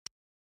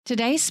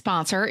Today's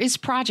sponsor is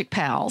Project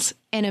Pals,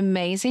 an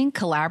amazing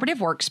collaborative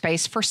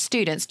workspace for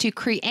students to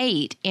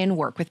create and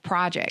work with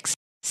projects.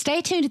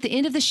 Stay tuned at the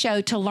end of the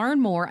show to learn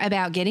more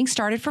about getting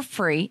started for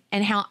free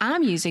and how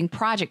I'm using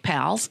Project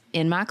Pals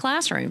in my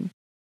classroom.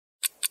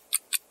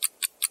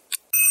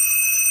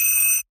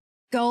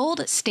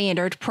 Gold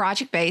Standard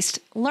Project-Based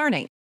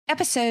Learning,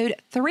 Episode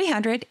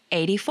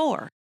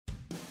 384.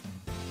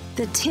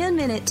 The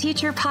 10-Minute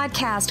Teacher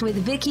Podcast with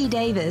Vicki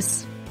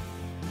Davis.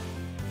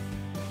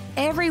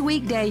 Every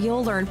weekday,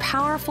 you'll learn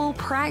powerful,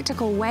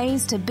 practical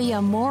ways to be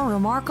a more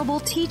remarkable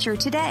teacher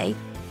today.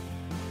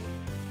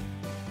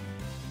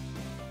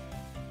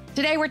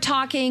 Today, we're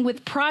talking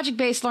with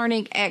project-based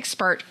learning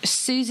expert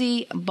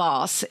Suzie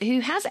Boss, who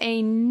has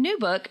a new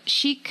book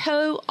she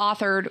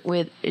co-authored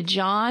with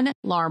John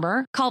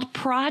Larmer called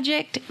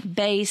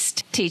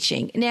Project-Based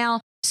Teaching.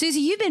 Now,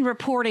 Suzie, you've been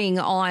reporting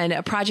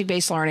on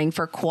project-based learning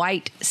for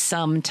quite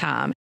some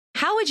time.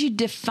 How would you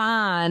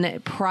define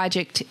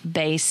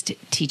project-based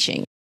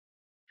teaching?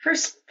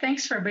 First,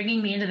 thanks for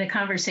bringing me into the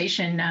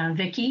conversation,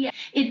 Vicki.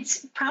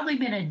 It's probably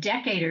been a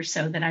decade or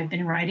so that I've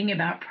been writing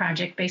about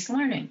project-based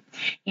learning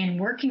and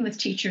working with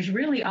teachers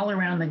really all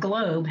around the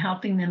globe,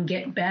 helping them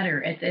get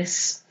better at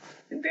this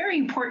very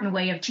important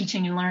way of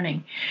teaching and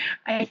learning.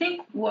 I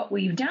think what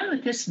we've done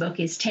with this book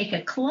is take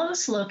a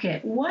close look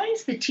at what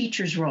is the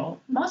teacher's role.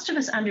 Most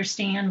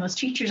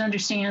teachers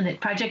understand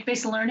that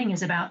project-based learning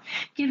is about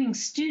giving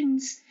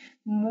students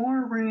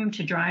more room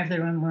to drive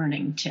their own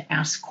learning, to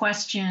ask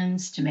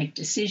questions, to make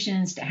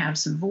decisions, to have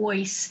some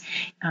voice,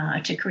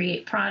 to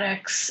create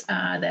products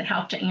that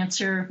help to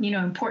answer,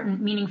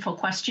 important, meaningful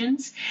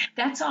questions.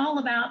 That's all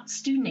about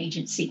student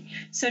agency.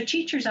 So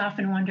teachers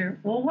often wonder,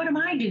 well, what am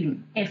I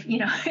doing? If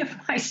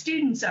my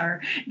students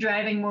are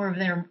driving more of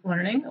their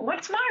learning,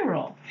 what's my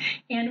role?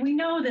 And we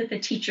know that the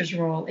teacher's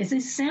role is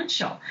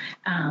essential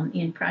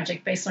in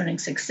project-based learning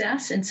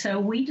success. And so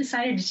we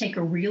decided to take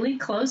a really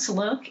close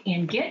look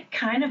and get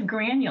kind of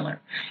granular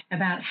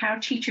about how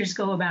teachers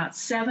go about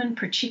 7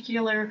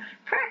 particular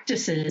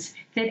practices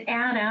that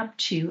add up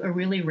to a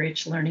really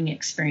rich learning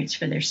experience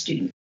for their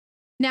students.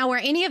 Now, were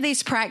any of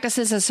these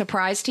practices a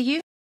surprise to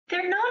you?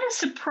 They're not a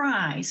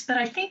surprise, but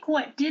I think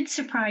what did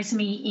surprise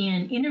me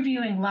in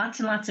interviewing lots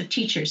and lots of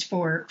teachers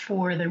for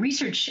the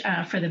research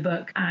for the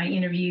book, I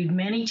interviewed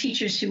many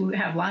teachers who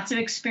have lots of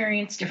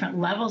experience, different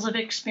levels of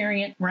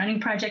experience, running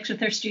projects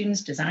with their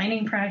students,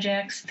 designing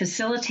projects,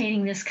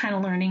 facilitating this kind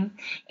of learning.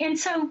 And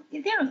so,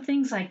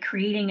 things like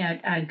creating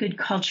a good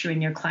culture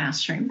in your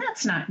classroom,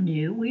 that's not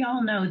new. We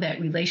all know that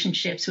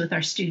relationships with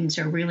our students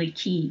are really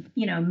key.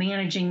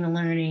 Managing the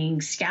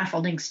learning,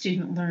 scaffolding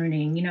student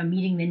learning,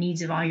 meeting the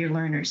needs of all your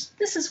learners.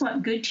 This is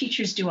what good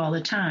teachers do all the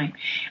time.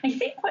 I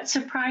think what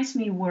surprised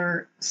me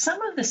were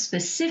some of the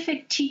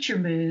specific teacher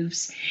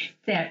moves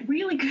that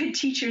really good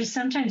teachers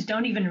sometimes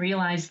don't even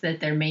realize that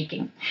they're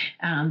making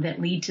that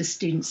lead to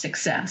student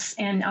success.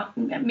 And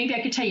maybe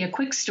I could tell you a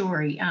quick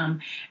story. I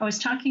was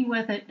talking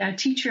with a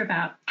teacher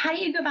about how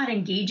do you go about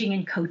engaging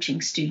and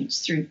coaching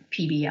students through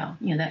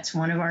PBL? That's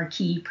one of our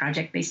key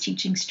project-based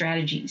teaching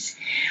strategies.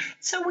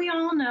 So we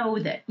all know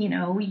that,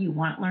 you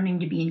want learning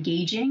to be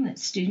engaging, that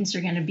students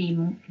are going to be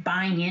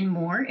buying in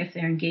more if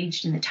they're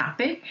engaged in the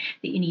topic,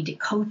 that you need to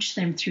coach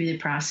them through the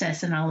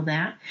process and all of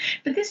that.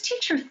 But this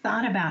teacher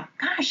thought about,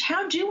 gosh,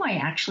 how do I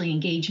actually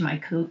engage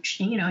and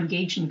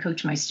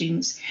coach my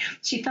students?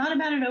 She thought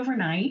about it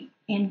overnight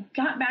and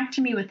got back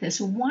to me with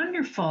this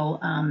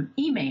wonderful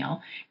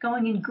email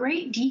going in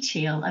great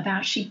detail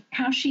about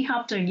how she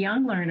helped a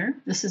young learner,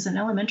 this is an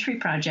elementary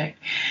project,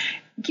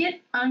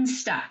 get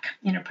unstuck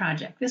in a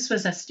project. This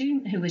was a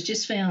student who was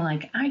just feeling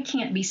like, I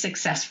can't be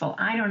successful.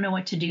 I don't know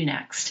what to do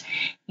next.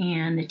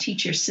 And the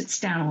teacher sits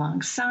down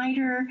alongside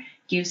her,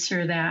 gives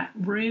her that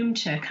room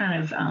to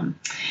kind of,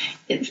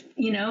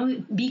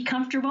 be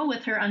comfortable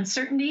with her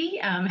uncertainty,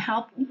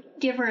 help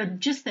give her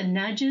just the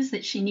nudges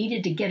that she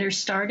needed to get her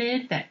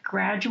started, that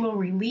gradual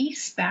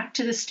release back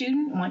to the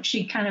student once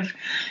she kind of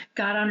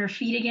got on her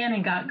feet again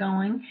and got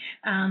going.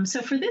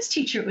 So for this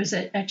teacher, it was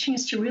a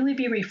chance to really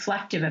be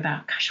reflective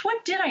about, gosh,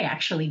 what did I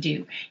actually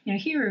do?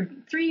 Here are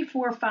 3,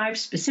 4, 5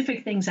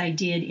 specific things I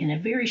did in a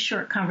very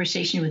short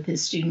conversation with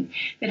this student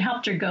that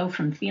helped her go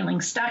from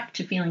feeling stuck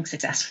to feeling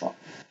successful.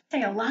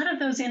 A lot of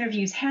those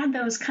interviews had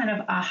those kind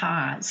of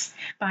ahas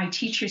by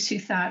teachers who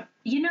thought,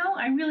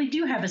 I really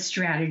do have a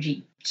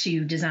strategy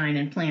to design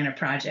and plan a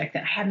project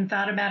that I hadn't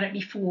thought about it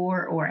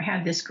before, or I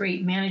have this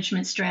great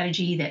management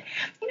strategy that,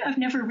 I've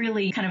never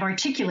really kind of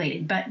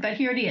articulated, but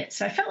here it is.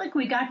 So I felt like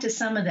we got to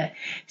some of the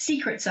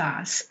secret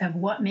sauce of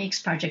what makes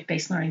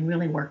project-based learning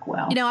really work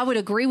well. I would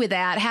agree with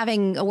that.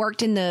 Having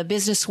worked in the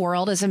business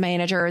world as a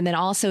manager and then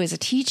also as a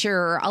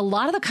teacher, a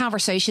lot of the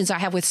conversations I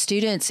have with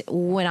students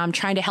when I'm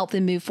trying to help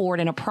them move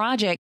forward in a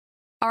project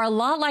are a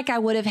lot like I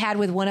would have had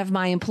with one of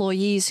my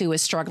employees who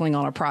was struggling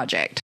on a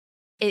project.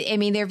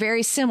 They're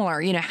very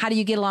similar. How do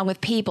you get along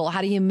with people?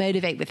 How do you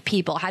motivate with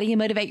people? How do you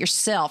motivate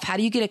yourself? How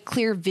do you get a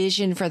clear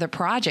vision for the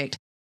project?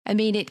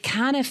 It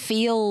kind of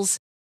feels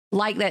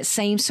like that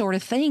same sort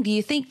of thing. Do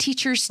you think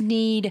teachers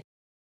need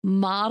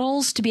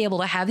models to be able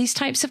to have these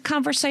types of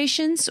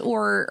conversations,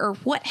 or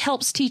what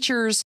helps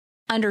teachers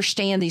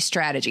understand these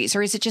strategies,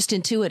 or is it just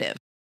intuitive?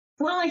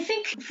 Well, I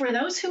think for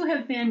those who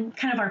have been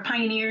kind of our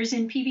pioneers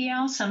in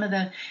PBL, some of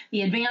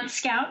the advanced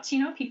scouts,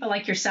 people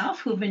like yourself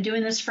who've been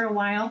doing this for a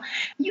while,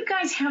 you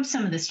guys have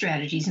some of the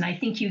strategies, and I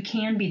think you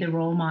can be the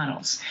role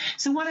models.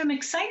 So what I'm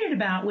excited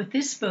about with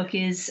this book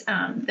is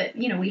that,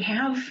 we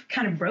have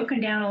kind of broken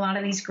down a lot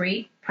of these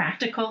great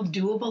practical,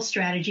 doable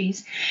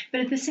strategies.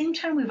 But at the same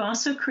time, we've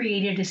also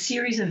created a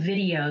series of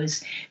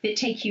videos that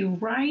take you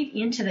right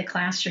into the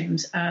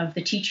classrooms of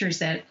the teachers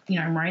that,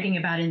 I'm writing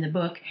about in the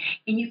book.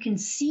 And you can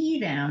see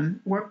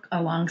them work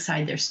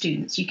alongside their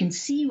students. You can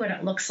see what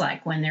it looks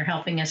like when they're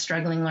helping a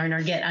struggling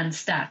learner get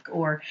unstuck,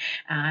 or,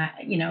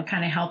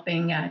 kind of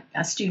helping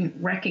a student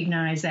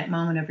recognize that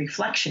moment of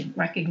reflection,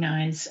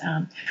 recognize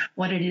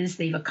what it is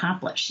they've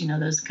accomplished,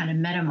 those kind of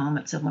meta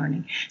moments of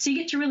learning. So you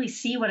get to really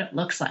see what it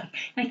looks like.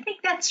 And I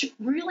think that's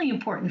really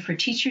important for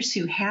teachers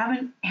who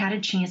haven't had a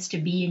chance to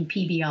be in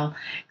PBL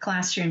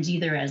classrooms,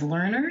 either as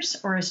learners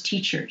or as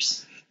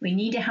teachers. We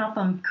need to help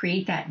them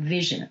create that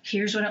vision.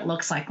 Here's what it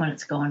looks like when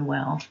it's going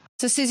well.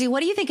 So, Suzie,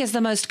 what do you think is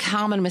the most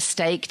common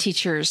mistake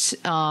teachers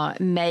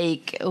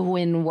make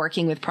when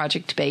working with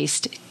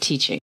project-based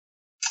teaching?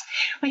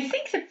 I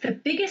think that the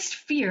biggest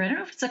fear, I don't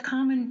know if it's a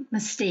common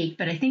mistake,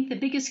 but I think the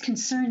biggest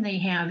concern they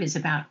have is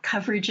about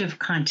coverage of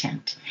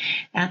content.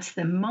 That's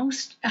the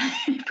most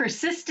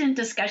persistent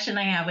discussion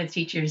I have with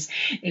teachers.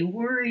 They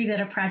worry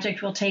that a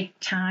project will take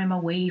time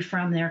away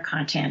from their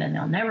content and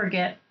they'll never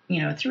get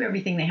through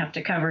everything they have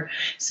to cover.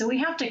 So we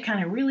have to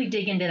kind of really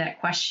dig into that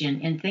question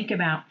and think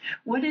about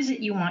what is it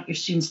you want your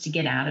students to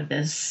get out of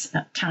this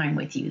time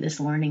with you, this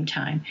learning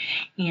time,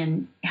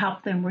 and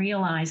help them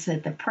realize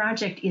that the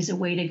project is a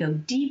way to go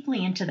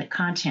deeply into the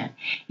content.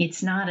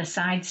 It's not a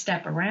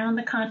sidestep around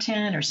the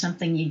content or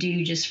something you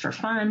do just for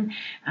fun,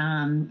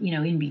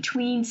 in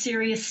between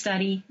serious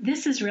study.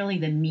 This is really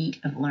the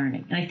meat of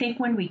learning. And I think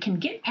when we can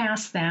get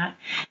past that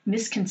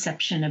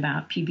misconception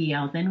about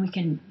PBL, then we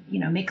can,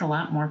 make a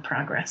lot more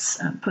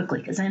progress quickly,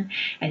 because then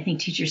I think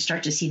teachers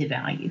start to see the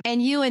value.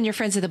 And you and your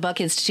friends at the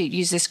Buck Institute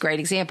use this great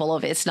example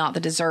of it's not the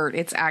dessert,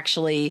 it's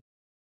actually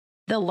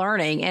the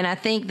learning. And I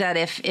think that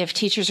if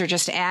teachers are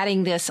just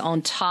adding this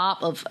on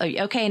top of,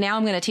 okay, now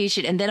I'm going to teach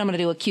it, and then I'm going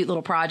to do a cute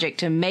little project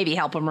to maybe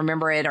help them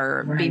remember it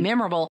or be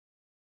memorable,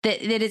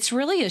 that it's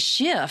really a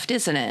shift,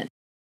 isn't it?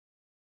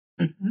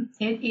 Mm-hmm.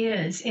 It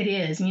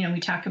is. We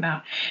talk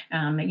about,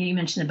 you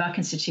mentioned the Buck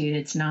Institute.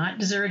 It's not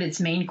dessert,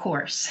 it's main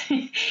course.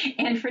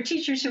 And for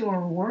teachers who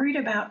are worried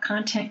about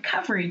content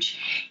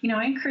coverage,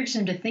 I encourage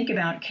them to think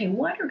about, okay,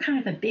 what are kind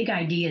of the big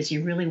ideas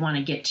you really want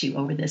to get to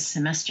over this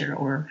semester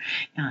or,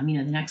 the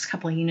next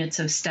couple of units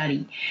of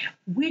study?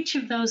 Which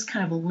of those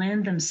kind of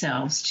lend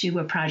themselves to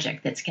a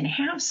project that's going to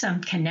have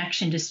some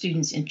connection to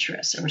students'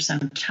 interests or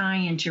some tie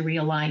into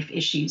real life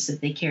issues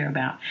that they care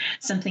about,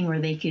 something where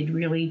they could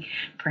really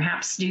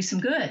perhaps do some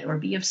good or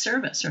be of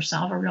service or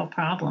solve a real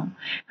problem.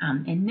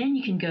 And then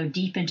you can go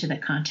deep into the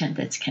content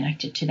that's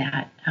connected to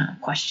that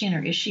question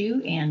or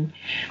issue. And,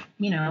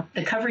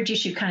 the coverage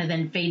issue kind of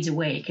then fades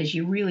away because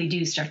you really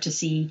do start to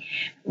see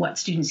what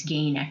students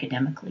gain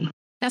academically.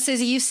 Now,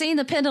 Suzie, you've seen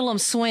the pendulum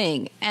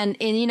swing. And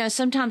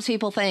sometimes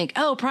people think,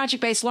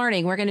 project-based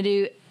learning, we're going to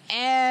do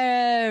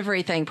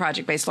everything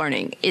project-based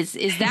learning. Is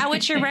that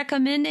what you're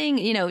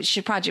recommending?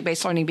 Should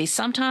project-based learning be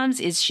sometimes?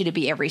 Should it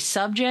be every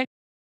subject?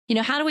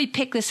 How do we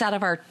pick this out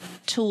of our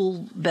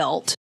tool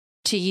belt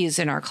to use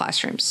in our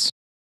classrooms?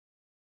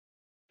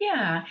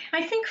 Yeah,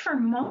 I think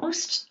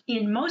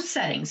in most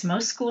settings,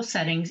 most school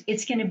settings,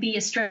 it's going to be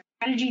a strategy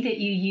that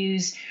you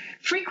use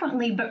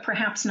frequently, but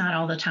perhaps not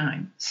all the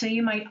time. So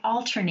you might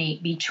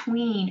alternate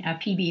between a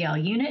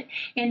PBL unit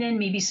and then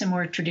maybe some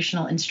more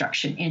traditional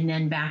instruction and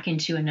then back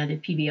into another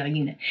PBL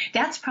unit.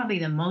 That's probably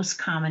the most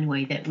common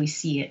way that we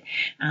see it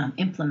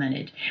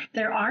implemented.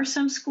 There are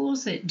some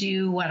schools that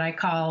do what I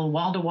call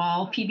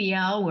wall-to-wall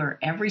PBL, where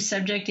every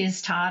subject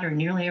is taught or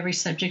nearly every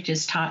subject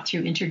is taught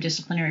through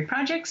interdisciplinary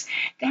projects.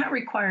 That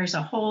requires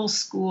a whole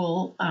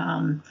school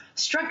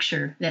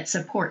structure that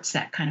supports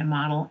that kind of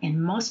model.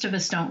 And most of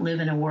us don't live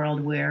in a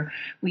world where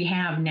we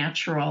have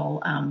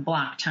natural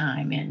block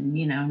time and,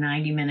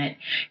 90-minute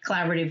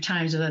collaborative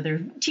times with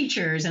other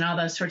teachers and all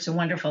those sorts of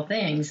wonderful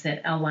things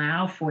that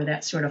allow for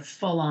that sort of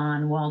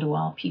full-on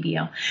wall-to-wall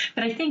PBL.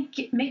 But I think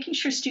making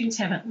sure students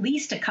have at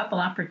least a couple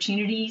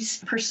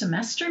opportunities per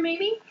semester,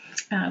 maybe,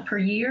 per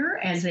year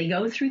as they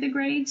go through the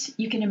grades,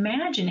 you can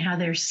imagine how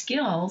their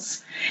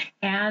skills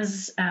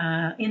as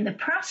in the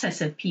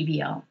process of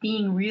PBL,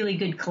 being really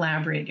good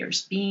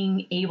collaborators,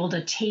 being able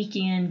to take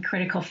in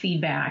critical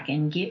feedback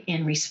and get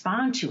and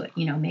respond to it,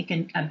 make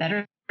a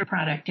better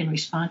product in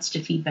response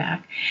to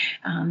feedback.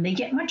 They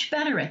get much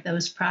better at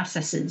those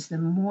processes the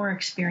more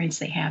experience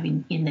they have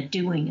in the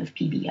doing of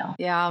PBL.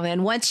 Yeah,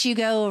 and once you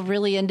go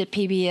really into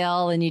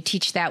PBL and you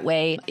teach that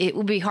way, it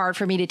would be hard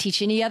for me to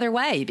teach any other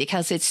way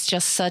because it's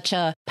just such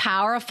a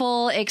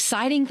powerful,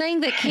 exciting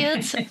thing that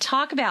kids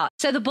talk about.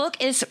 So the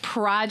book is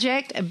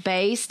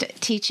project-based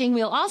teaching.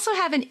 We'll also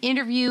have an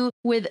interview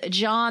with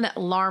John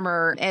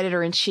Larmer,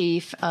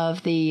 editor-in-chief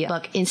of the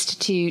Buck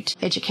Institute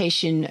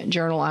Education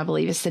Journal, I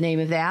believe is the name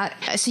of that.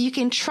 So you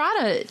can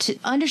try to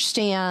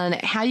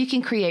understand how you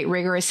can create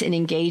rigorous and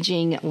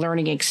engaging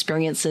learning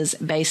experiences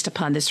based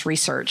upon this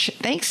research.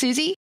 Thanks,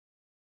 Suzie.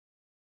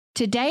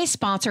 Today's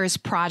sponsor is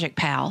Project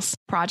Pals.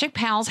 Project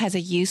Pals has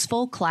a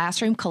useful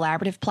classroom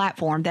collaborative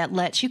platform that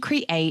lets you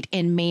create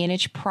and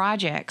manage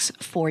projects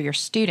for your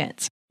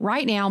students.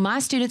 Right now, my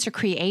students are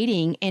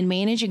creating and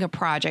managing a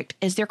project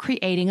as they're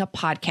creating a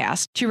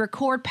podcast to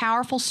record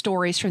powerful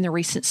stories from the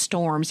recent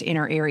storms in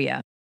our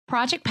area.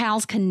 Project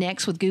Pals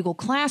connects with Google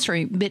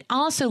Classroom, but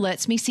also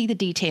lets me see the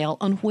detail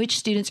on which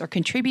students are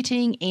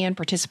contributing and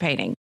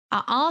participating.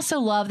 I also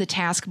love the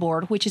task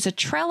board, which is a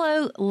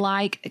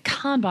Trello-like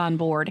Kanban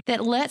board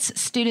that lets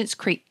students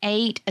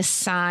create,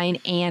 assign,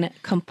 and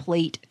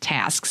complete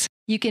tasks.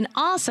 You can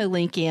also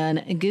link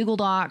in Google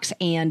Docs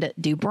and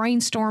do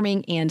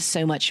brainstorming and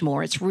so much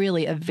more. It's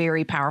really a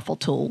very powerful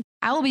tool.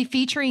 I will be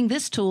featuring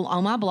this tool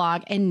on my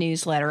blog and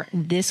newsletter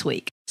this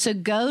week. So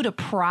go to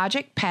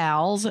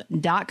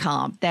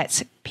projectpals.com.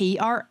 That's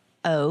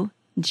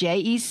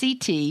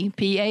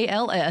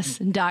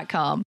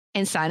projectpals.com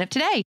and sign up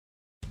today.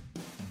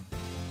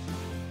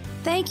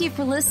 Thank you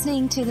for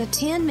listening to the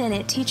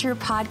 10-Minute Teacher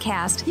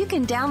Podcast. You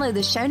can download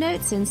the show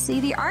notes and see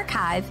the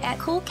archive at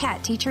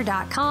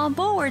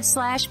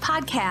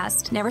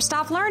coolcatteacher.com/podcast. Never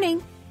stop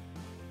learning.